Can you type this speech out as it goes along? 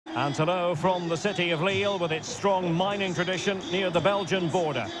And hello from the city of Lille with its strong mining tradition near the Belgian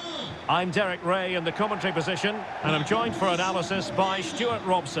border. I'm Derek Ray in the commentary position and I'm joined for analysis by Stuart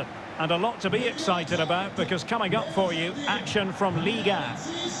Robson. And a lot to be excited about because coming up for you, action from Ligue 1.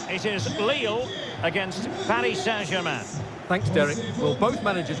 It is Lille against Paris Saint-Germain. Thanks, Derek. Well, both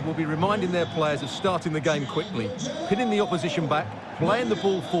managers will be reminding their players of starting the game quickly, pinning the opposition back, playing the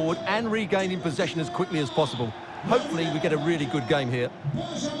ball forward and regaining possession as quickly as possible. Hopefully we get a really good game here.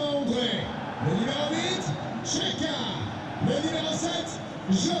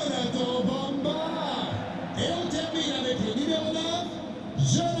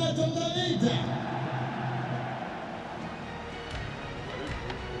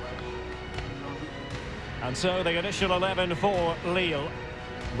 And so the initial 11 for Lille.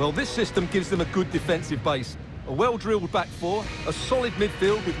 Well, this system gives them a good defensive base. A well-drilled back four, a solid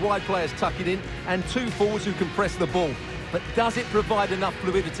midfield with wide players tucking in, and two forwards who can press the ball. But does it provide enough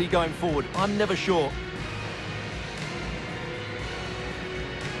fluidity going forward? I'm never sure.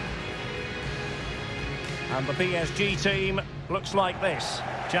 And the PSG team looks like this.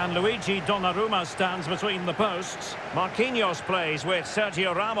 Gianluigi Donnarumma stands between the posts. Marquinhos plays with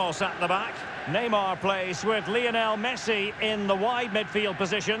Sergio Ramos at the back. Neymar plays with Lionel Messi in the wide midfield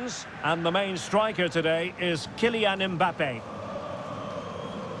positions. And the main striker today is Kylian Mbappe.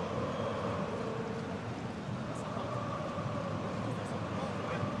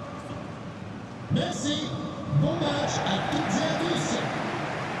 Merci, bon match à toutes et à tous.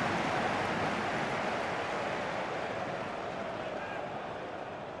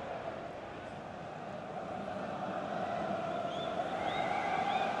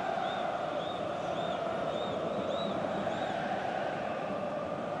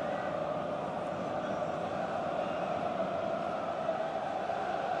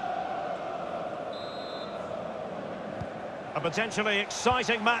 A potentially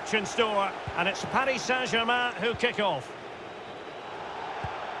exciting match in store, and it's Paris Saint-Germain who kick off.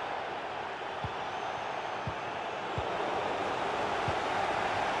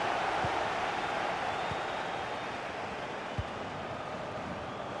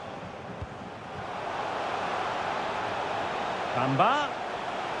 Bamba.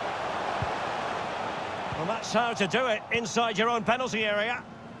 Well, that's how to do it inside your own penalty area.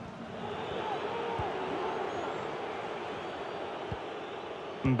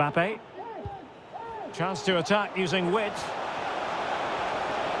 Mbappe. Chance to attack using width.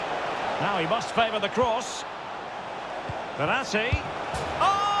 Now he must favour the cross. Verratti.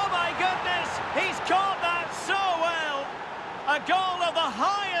 Oh my goodness! He's caught that so well! A goal of the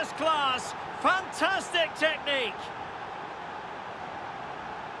highest class. Fantastic technique.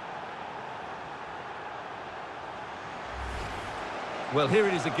 Well, here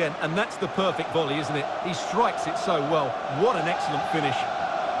it is again, and that's the perfect volley, isn't it? He strikes it so well. What an excellent finish.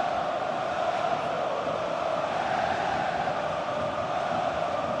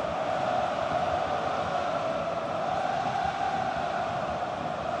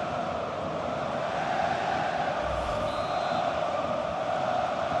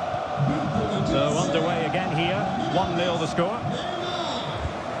 So underway again here, 1-0 the score.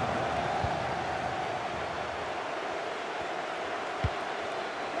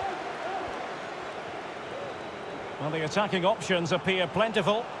 Well, the attacking options appear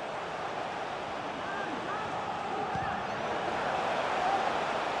plentiful.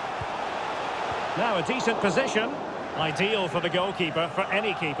 Now a decent position, ideal for the goalkeeper, for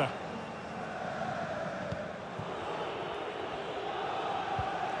any keeper.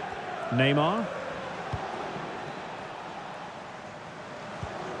 Neymar.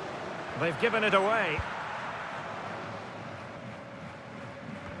 They've given it away.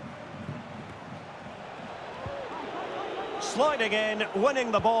 Sliding in,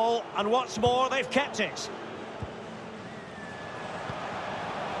 winning the ball, and what's more, they've kept it.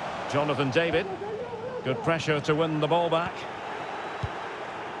 Jonathan David. Good pressure to win the ball back.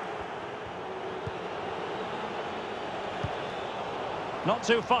 Not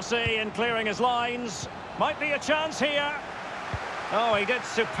too fussy in clearing his lines. Might be a chance here. Oh, he did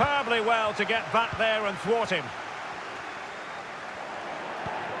superbly well to get back there and thwart him.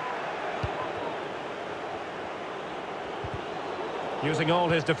 Using all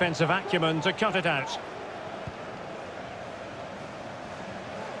his defensive acumen to cut it out.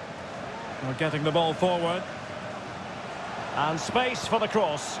 We're getting the ball forward. And space for the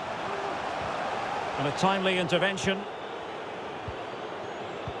cross. And a timely intervention.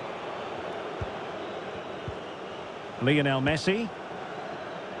 Lionel Messi.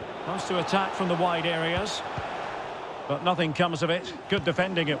 Wants to attack from the wide areas. But nothing comes of it. Good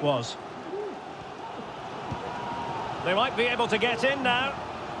defending it was. They might be able to get in now.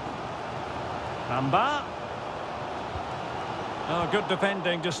 Bamba. Oh, good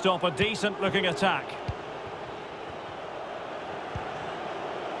defending to stop a decent-looking attack.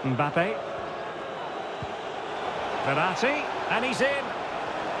 Mbappe. Verratti, and he's in.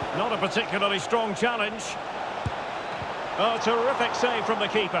 Not a particularly strong challenge. Oh, terrific save from the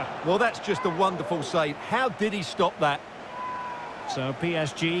keeper. Well, that's just a wonderful save. How did he stop that? So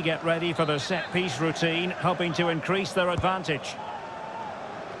PSG get ready for the set-piece routine, hoping to increase their advantage.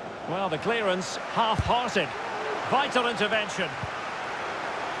 Well, the clearance, half-hearted. Vital intervention.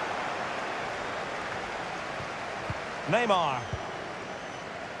 Neymar.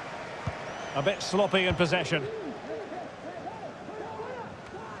 A bit sloppy in possession.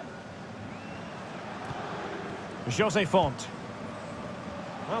 Jose Font.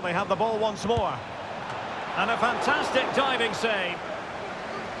 Well, they have the ball once more. And a fantastic diving save.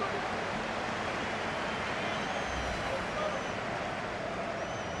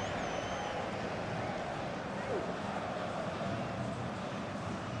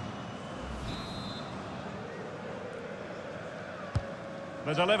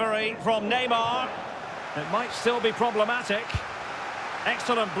 The delivery from Neymar. It might still be problematic.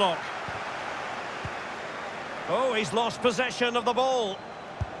 Excellent block. Oh, he's lost possession of the ball.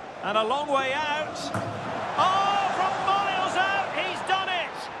 And a long way out. Oh, from miles out, he's done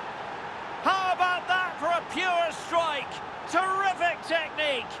it! How about that for a pure strike? Terrific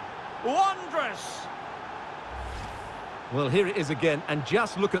technique. Wondrous. Well, here it is again, and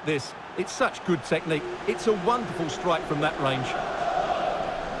just look at this. It's such good technique. It's a wonderful strike from that range.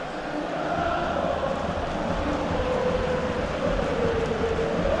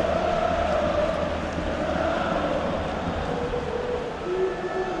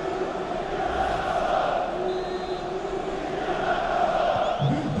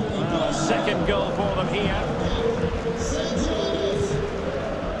 Second goal for them here.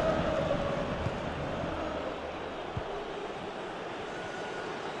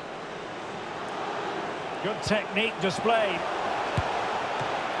 Good technique displayed.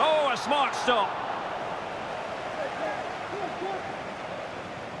 Oh, a smart stop.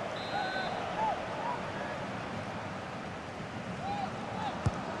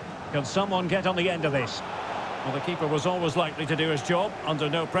 Can someone get on the end of this? Well, the keeper was always likely to do his job under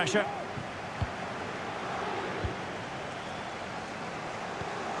no pressure.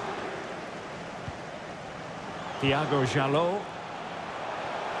 Thiago Jalot.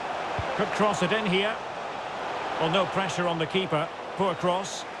 Could cross it in here. Well, no pressure on the keeper. Poor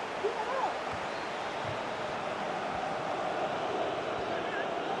cross.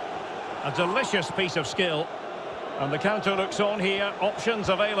 A delicious piece of skill. And the counter looks on here. Options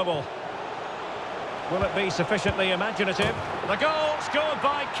available. Will it be sufficiently imaginative? The goal scored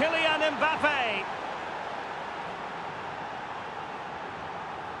by Kylian Mbappe.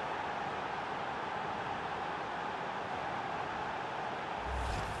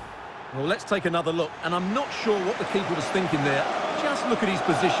 Well, let's take another look, and I'm not sure what the keeper was thinking there. Just look at his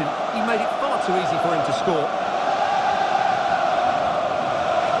position. He made it far too easy for him to score.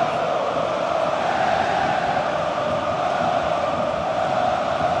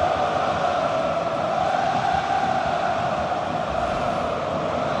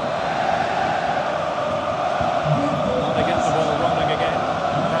 They get the ball rolling again.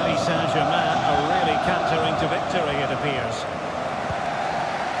 Paris Saint-Germain are really cantering to victory, it appears.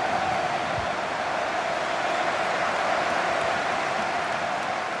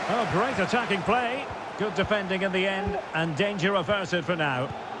 Oh, great attacking play. Good defending in the end, and danger averted for now.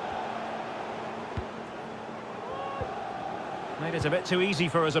 Made it a bit too easy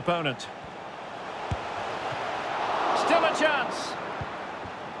for his opponent. Still a chance.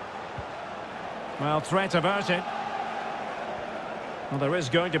 Well, threat averted. Well, there is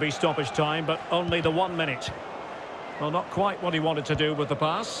going to be stoppage time, but only the 1 minute. Well, not quite what he wanted to do with the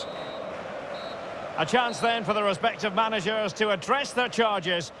pass. A chance then for the respective managers to address their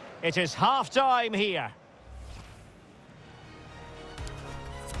charges. It is half-time here.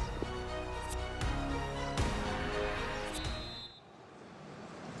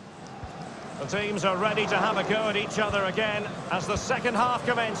 The teams are ready to have a go at each other again as the second half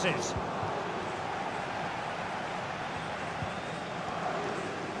commences.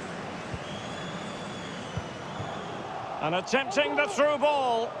 And attempting the through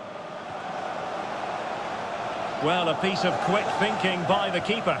ball. Well, a piece of quick thinking by the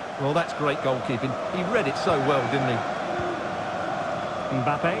keeper. Well, that's great goalkeeping. He read it so well, didn't he?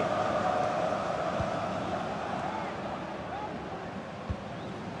 Mbappe.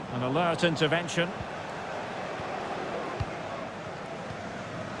 An alert intervention.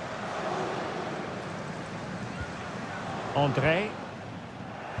 André.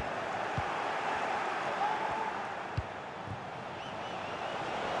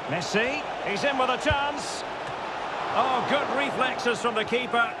 Messi, he's in with a chance. Oh, good reflexes from the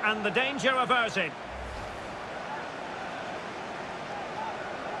keeper, and the danger averted.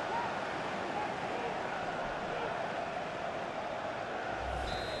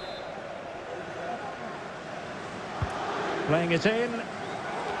 Playing it in.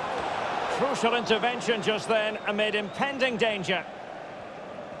 Crucial intervention just then amid impending danger.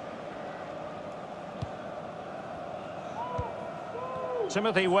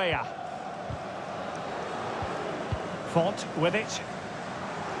 Timothy Weah. Font with it.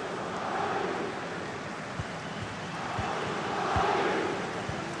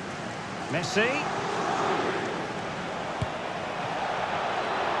 Messi.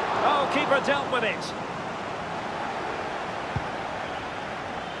 Oh, keeper dealt with it.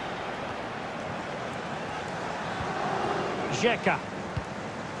 Xhaka.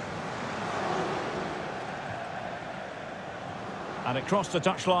 And it crossed the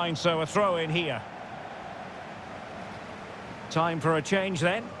touchline, so a throw in here. Time for a change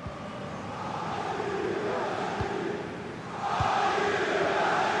then.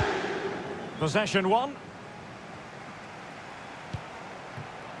 Possession one.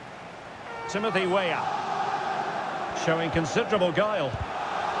 Timothy Weah. Showing considerable guile.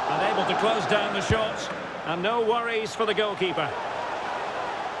 Unable to close down the shot. And no worries for the goalkeeper.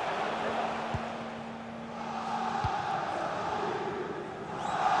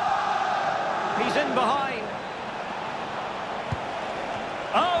 He's in behind.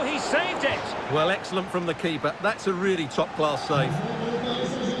 Oh, he saved it. Well, excellent from the keeper. That's a really top-class save.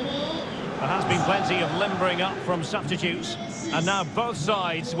 There has been plenty of limbering up from substitutes. And now both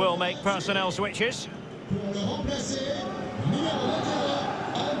sides will make personnel switches.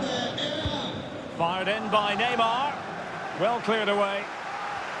 Fired in by Neymar. Well cleared away.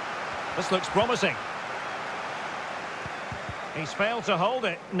 This looks promising. He's failed to hold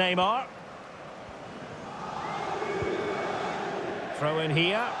it, Neymar. Throw in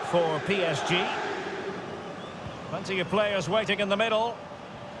here for PSG. Plenty of players waiting in the middle.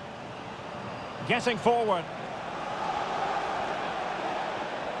 Getting forward.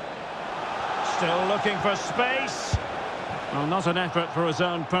 Still looking for space. Well, not an effort for his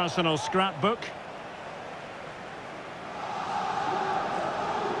own personal scrapbook.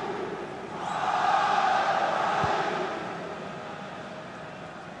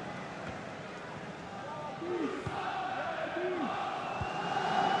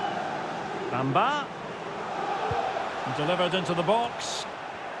 Bamba. Delivered into the box.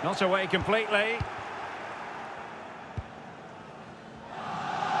 Not away completely.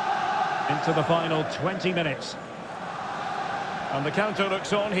 Into the final 20 minutes. And the counter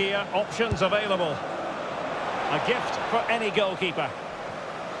looks on here. Options available. A gift for any goalkeeper.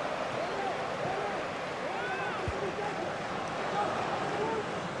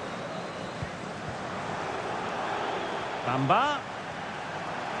 Bamba.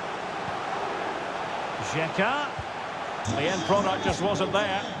 Xhaka. The end product just wasn't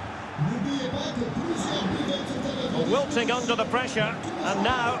there. Wilting under the pressure, and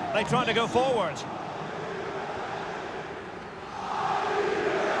now they try to go forward.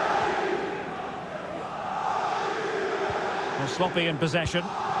 Well, sloppy in possession.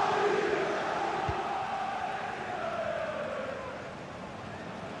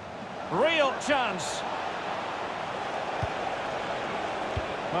 Real chance.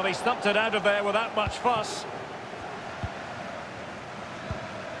 Well, he stumped it out of there without much fuss.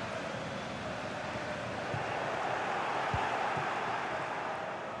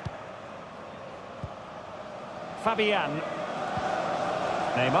 Fabian.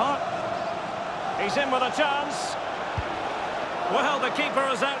 Neymar. He's in with a chance. Well, the keeper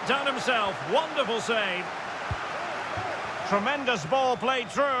has outdone himself. Wonderful save. Tremendous ball played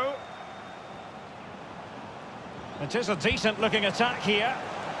through. It is a decent-looking attack here.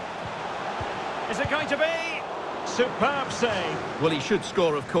 Is it going to be? Superb save. Well, he should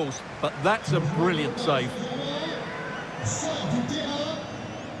score, of course, but that's a brilliant save.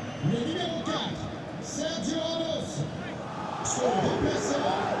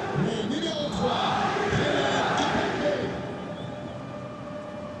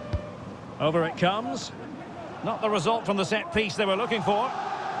 Over it comes. Not the result from the set piece they were looking for.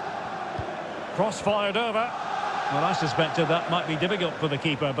 Cross fired over. Well, I suspected that might be difficult for the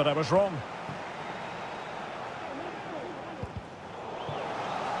keeper, but I was wrong.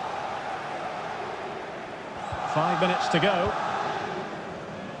 Five minutes to go.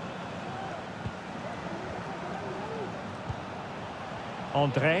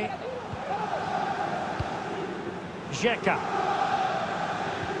 André. Xhaka.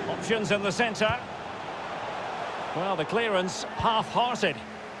 Options in the centre. Well, the clearance half-hearted.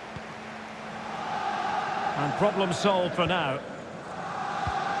 And problem solved for now.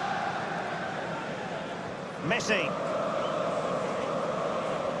 Messi.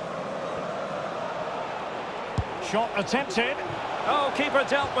 Shot attempted. Oh, keeper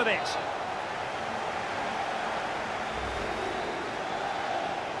dealt with it.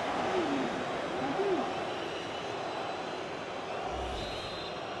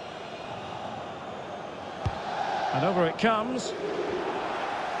 And over it comes.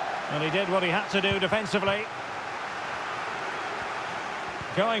 And he did what he had to do defensively.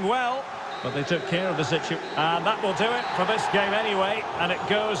 Going well, but they took care of the situation. And that will do it for this game anyway. And it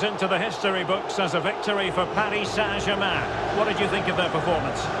goes into the history books as a victory for Paris Saint-Germain. What did you think of their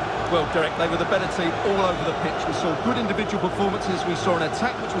performance? Well, Derek, they were the better team all over the pitch. We saw good individual performances. We saw an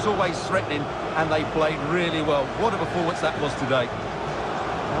attack which was always threatening, and they played really well. What a performance that was today.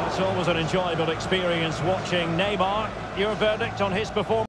 Well, it's always an enjoyable experience watching Neymar. Your verdict on his performance?